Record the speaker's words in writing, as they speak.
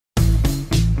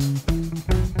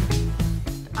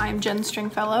I'm Jen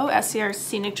Stringfellow, SCR's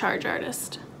Scenic Charge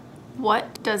Artist.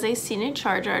 What does a Scenic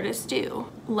Charge Artist do?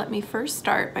 Let me first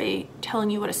start by telling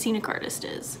you what a Scenic Artist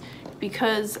is,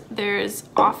 because there's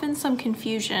often some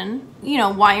confusion. You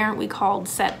know, why aren't we called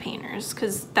set painters?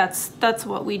 Because that's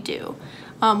what we do.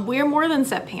 We're more than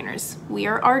set painters. We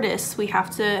are artists. We have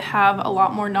to have a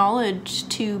lot more knowledge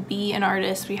to be an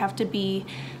artist. We have to be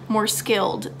more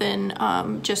skilled than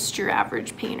just your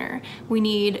average painter. We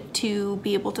need to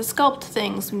be able to sculpt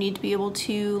things. We need to be able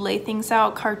to lay things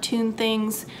out, cartoon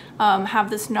things, have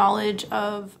this knowledge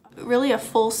of really a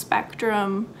full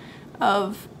spectrum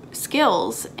of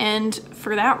skills. And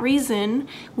for that reason,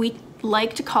 we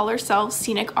like to call ourselves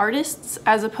scenic artists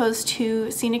as opposed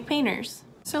to scenic painters.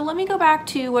 So let me go back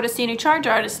to what a Scenic Charge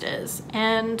Artist is.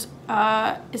 And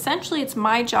essentially it's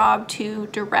my job to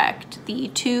direct the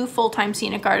 2 full-time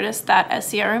scenic artists that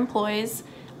SCR employs.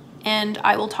 And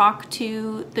I will talk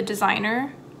to the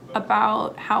designer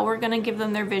about how we're gonna give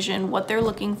them their vision, what they're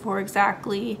looking for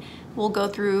exactly. We'll go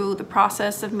through the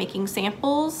process of making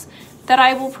samples that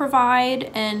I will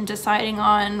provide and deciding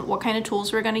on what kind of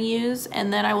tools we're gonna use.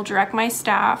 And then I will direct my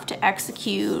staff to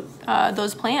execute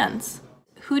those plans.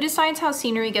 Who decides how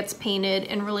scenery gets painted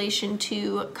in relation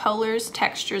to colors,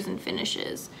 textures, and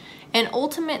finishes? And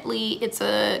ultimately, it's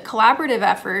a collaborative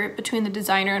effort between the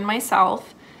designer and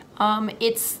myself.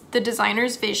 It's the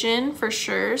designer's vision for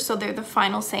sure, so they're the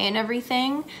final say in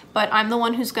everything, but I'm the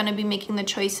one who's gonna be making the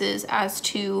choices as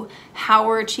to how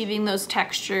we're achieving those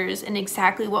textures and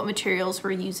exactly what materials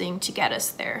we're using to get us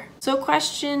there. So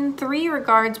question 3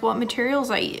 regards what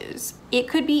materials I use. It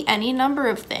could be any number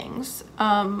of things.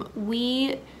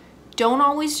 We don't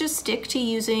always just stick to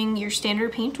using your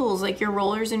standard paint tools like your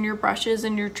rollers and your brushes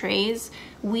and your trays.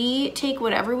 We take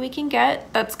whatever we can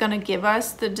get that's gonna give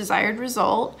us the desired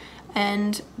result.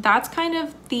 And that's kind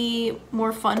of the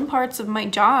more fun parts of my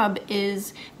job,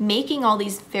 is making all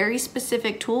these very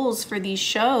specific tools for these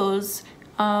shows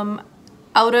out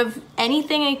of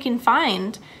anything I can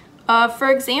find.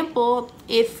 For example,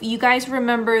 if you guys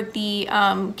remember the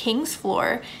King's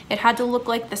floor, it had to look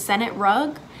like the Senate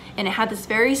rug, and it had this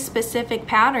very specific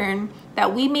pattern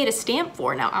that we made a stamp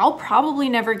for. Now, I'll probably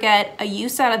never get a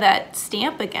use out of that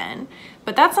stamp again,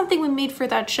 but that's something we made for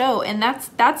that show, and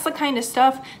that's the kind of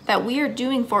stuff that we are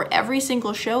doing for every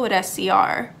single show at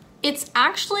SCR. It's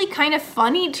actually kind of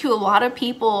funny to a lot of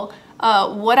people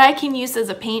what I can use as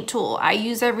a paint tool. I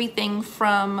use everything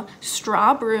from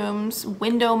straw brooms,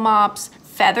 window mops,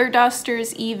 feather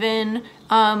dusters even.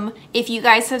 If you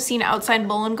guys have seen Outside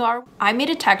Mullingar, I made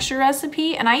a texture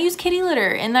recipe and I use kitty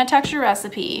litter in that texture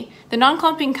recipe. The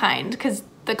non-clumping kind, because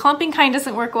the clumping kind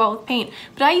doesn't work well with paint,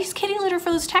 but I use kitty litter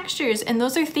for those textures, and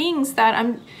those are things that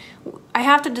I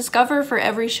have to discover for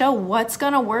every show. What's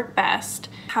gonna work best?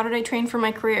 How did I train for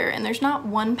my career? And there's not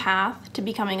one path to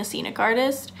becoming a scenic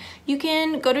artist. You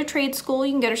can go to trade school,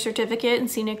 you can get a certificate in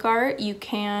scenic art, you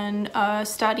can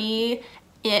study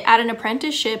at an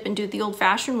apprenticeship and do it the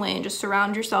old-fashioned way and just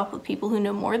surround yourself with people who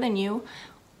know more than you.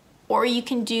 Or you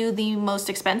can do the most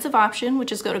expensive option,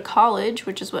 which is go to college,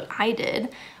 which is what I did.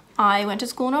 I went to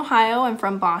school in Ohio. I'm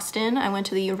from Boston. I went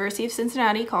to the University of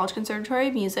Cincinnati College Conservatory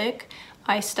of Music.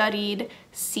 I studied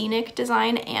scenic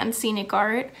design and scenic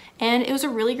art, and it was a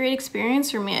really great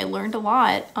experience for me. I learned a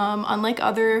lot. Unlike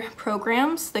other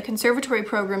programs, the conservatory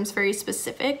program is very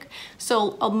specific.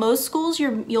 So most schools,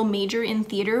 you'll major in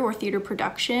theater or theater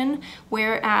production,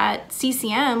 where at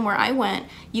CCM, where I went,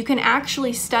 you can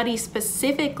actually study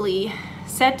specifically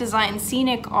set design,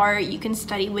 scenic art, you can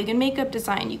study wig and makeup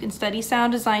design, you can study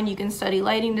sound design, you can study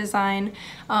lighting design.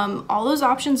 All those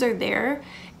options are there,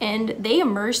 and they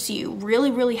immerse you really,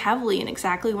 really heavily in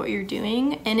exactly what you're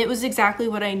doing, and it was exactly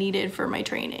what I needed for my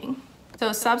training.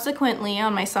 So subsequently,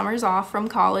 on my summers off from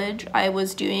college, I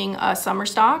was doing summer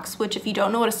stocks, which if you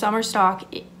don't know what a summer stock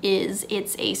is,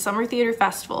 it's a summer theater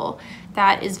festival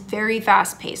that is very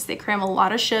fast-paced. They cram a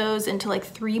lot of shows into like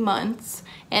 3 months,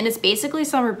 and it's basically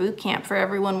summer boot camp for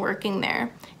everyone working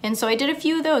there. And so I did a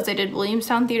few of those. I did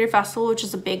Williamstown Theater Festival, which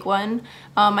is a big one.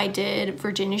 I did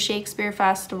Virginia Shakespeare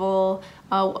Festival.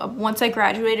 Once I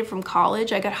graduated from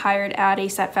college, I got hired at a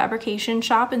set fabrication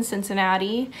shop in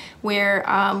Cincinnati, where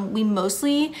we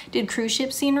mostly did cruise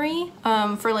ship scenery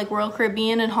for like Royal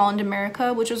Caribbean and Holland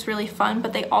America, which was really fun.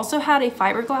 But they also had a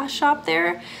fiberglass shop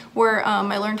there where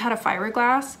I learned how to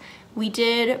fiberglass. We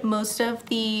did most of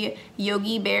the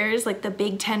Yogi Bears, like the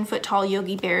big 10-foot tall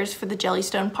Yogi Bears for the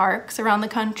Jellystone parks around the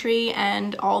country,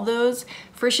 and all those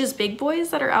Frisch's Big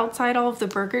Boys that are outside all of the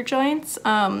burger joints.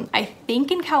 I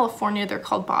think in California they're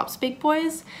called Bob's Big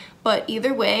Boys, but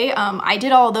either way, I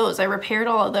did all of those. I repaired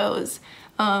all of those.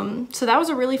 So that was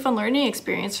a really fun learning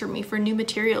experience for me for new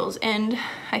materials. And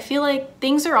I feel like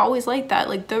things are always like that.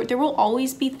 Like there will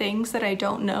always be things that I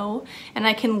don't know and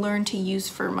I can learn to use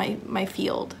for my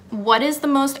field. What is the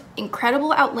most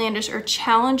incredible, outlandish, or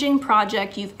challenging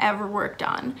project you've ever worked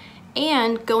on?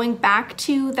 And going back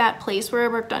to that place where I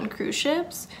worked on cruise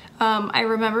ships, I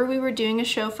remember we were doing a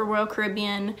show for Royal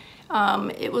Caribbean.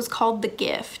 It was called The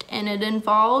Gift, and it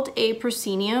involved a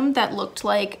proscenium that looked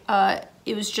like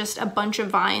it was just a bunch of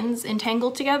vines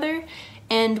entangled together.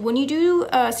 And when you do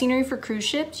scenery for cruise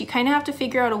ships, you kind of have to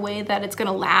figure out a way that it's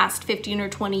gonna last 15 or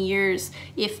 20 years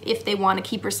if they want to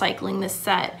keep recycling this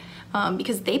set,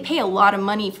 because they pay a lot of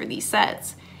money for these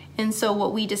sets. And so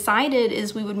what we decided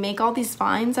is we would make all these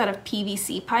vines out of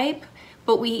PVC pipe,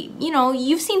 but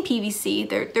you've seen PVC,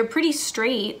 they're pretty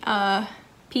straight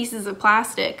pieces of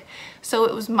plastic. So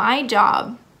it was my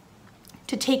job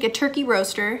to take a turkey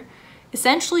roaster,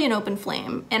 essentially an open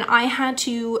flame, and I had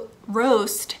to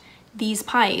roast these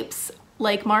pipes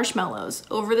like marshmallows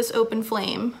over this open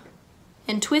flame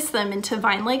and twist them into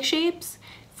vine-like shapes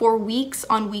for weeks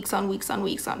on weeks on weeks on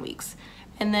weeks on weeks.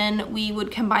 And then we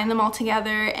would combine them all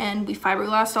together and we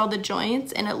fiberglassed all the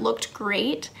joints, and it looked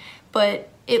great, but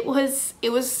it was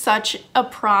such a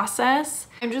process.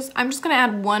 I'm just gonna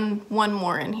add one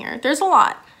more in here. There's a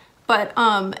lot, but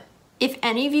if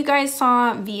any of you guys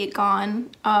saw Viet Gone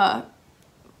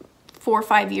 4 or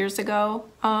 5 years ago,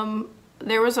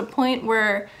 there was a point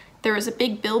where there was a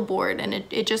big billboard and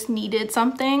it just needed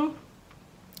something.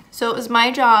 So it was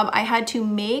my job. I had to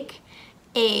make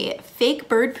a fake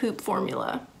bird poop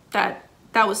formula that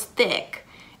was thick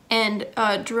and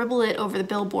dribble it over the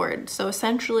billboard. So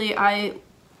essentially I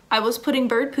was putting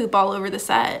bird poop all over the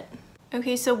set.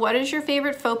 Okay, so what is your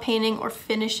favorite faux painting or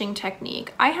finishing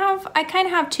technique? I kind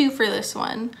of have two for this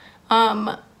one.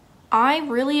 I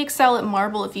really excel at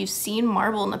marble. If you've seen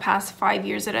marble in the past 5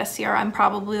 years at SCR, I'm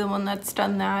probably the one that's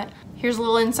done that. Here's a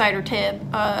little insider tip.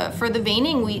 For the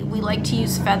veining, we like to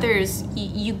use feathers.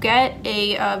 You get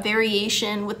a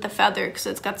variation with the feather because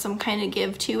it's got some kind of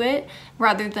give to it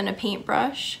rather than a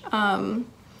paintbrush. And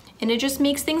it just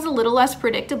makes things a little less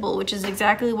predictable, which is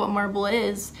exactly what marble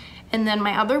is. And then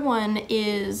my other one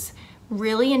is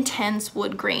really intense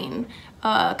wood grain,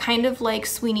 kind of like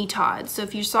Sweeney Todd. So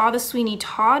if you saw the Sweeney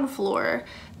Todd floor,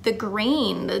 the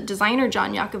grain, the designer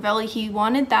John Iacovelli, he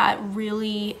wanted that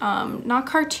really, not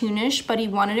cartoonish, but he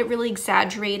wanted it really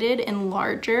exaggerated and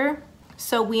larger.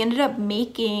 So we ended up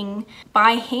making,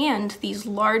 by hand, these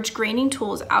large graining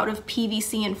tools out of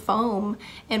PVC and foam,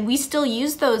 and we still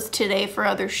use those today for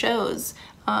other shows.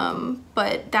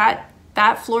 But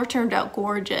that floor turned out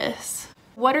gorgeous.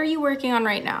 What are you working on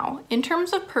right now? In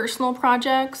terms of personal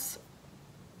projects,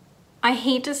 I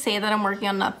hate to say that I'm working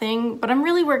on nothing, but I'm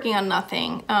really working on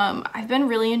nothing. I've been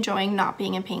really enjoying not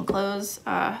being in paint clothes.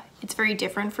 It's very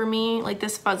different for me. Like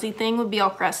this fuzzy thing would be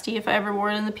all crusty if I ever wore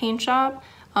it in the paint shop.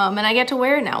 And I get to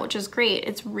wear it now, which is great.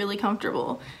 It's really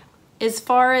comfortable. As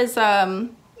far as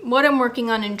what I'm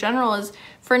working on in general is,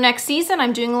 for next season,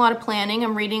 I'm doing a lot of planning.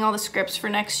 I'm reading all the scripts for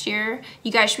next year.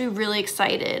 You guys should be really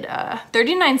excited.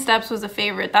 39 Steps was a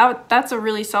favorite. That's a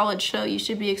really solid show. You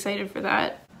should be excited for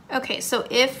that. Okay, so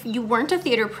if you weren't a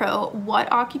theater pro, what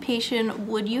occupation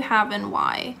would you have and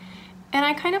why? And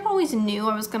I kind of always knew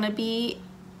I was gonna be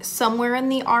somewhere in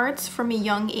the arts from a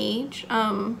young age.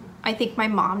 I think my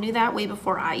mom knew that way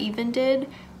before I even did,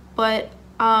 but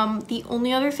the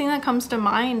only other thing that comes to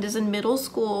mind is in middle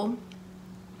school,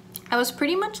 I was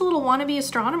pretty much a little wannabe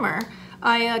astronomer.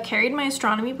 I carried my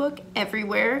astronomy book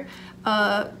everywhere,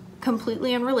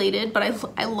 completely unrelated, but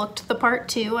I looked the part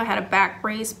too. I had a back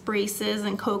brace, braces,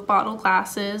 and Coke bottle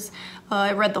glasses.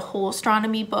 I read the whole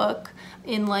astronomy book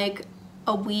in like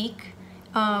a week.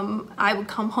 I would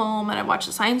come home and I'd watch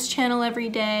the Science Channel every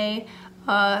day.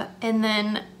 And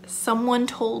then someone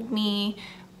told me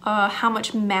how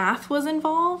much math was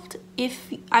involved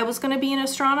if I was gonna be an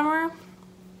astronomer.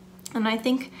 And I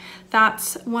think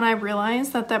that's when I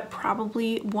realized that that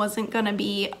probably wasn't gonna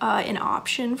be an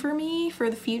option for me for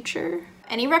the future.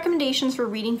 Any recommendations for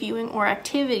reading, viewing, or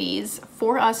activities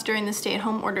for us during the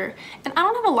stay-at-home order? And I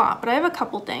don't have a lot, but I have a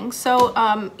couple things. So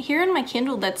here in my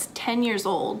Kindle that's 10 years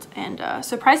old, and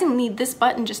surprisingly this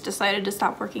button just decided to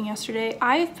stop working yesterday,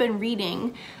 I've been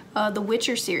reading the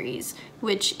Witcher series,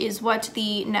 which is what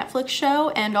the Netflix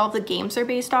show and all the games are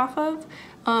based off of.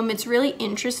 It's really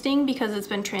interesting because it's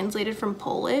been translated from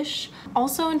Polish.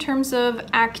 Also, in terms of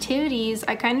activities,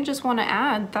 I kind of just want to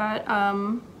add that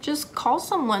just call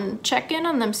someone, check in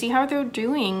on them, see how they're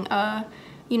doing.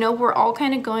 You know, we're all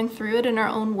kind of going through it in our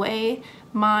own way,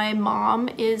 My mom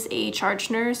is a charge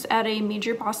nurse at a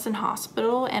major Boston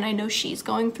hospital, and I know she's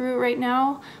going through it right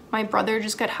now. My brother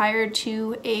just got hired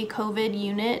to a COVID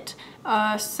unit,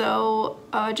 so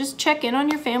just check in on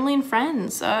your family and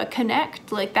friends,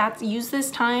 connect, like that, use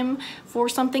this time for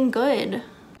something good.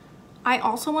 I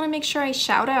also want to make sure I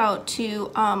shout out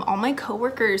to all my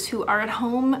coworkers who are at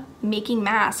home making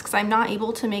masks. I'm not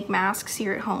able to make masks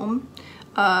here at home.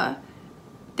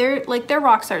 They're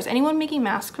rock stars. Anyone making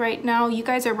masks right now, you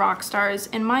guys are rock stars.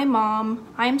 And my mom,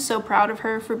 I'm so proud of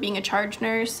her for being a charge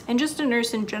nurse and just a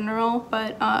nurse in general.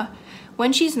 But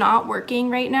when she's not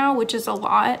working right now, which is a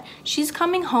lot, she's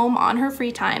coming home on her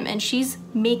free time and she's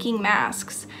making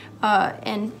masks.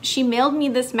 And she mailed me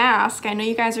this mask. I know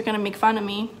you guys are gonna make fun of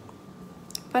me,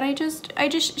 but I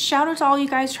just shout out to all you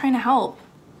guys trying to help.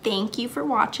 Thank you for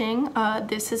watching.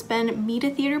 This has been Meet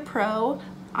a Theater Pro.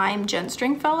 I'm Jen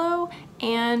Stringfellow,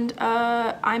 and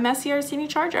I'm SCR Scenic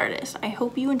Charge Artist. I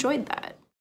hope you enjoyed that.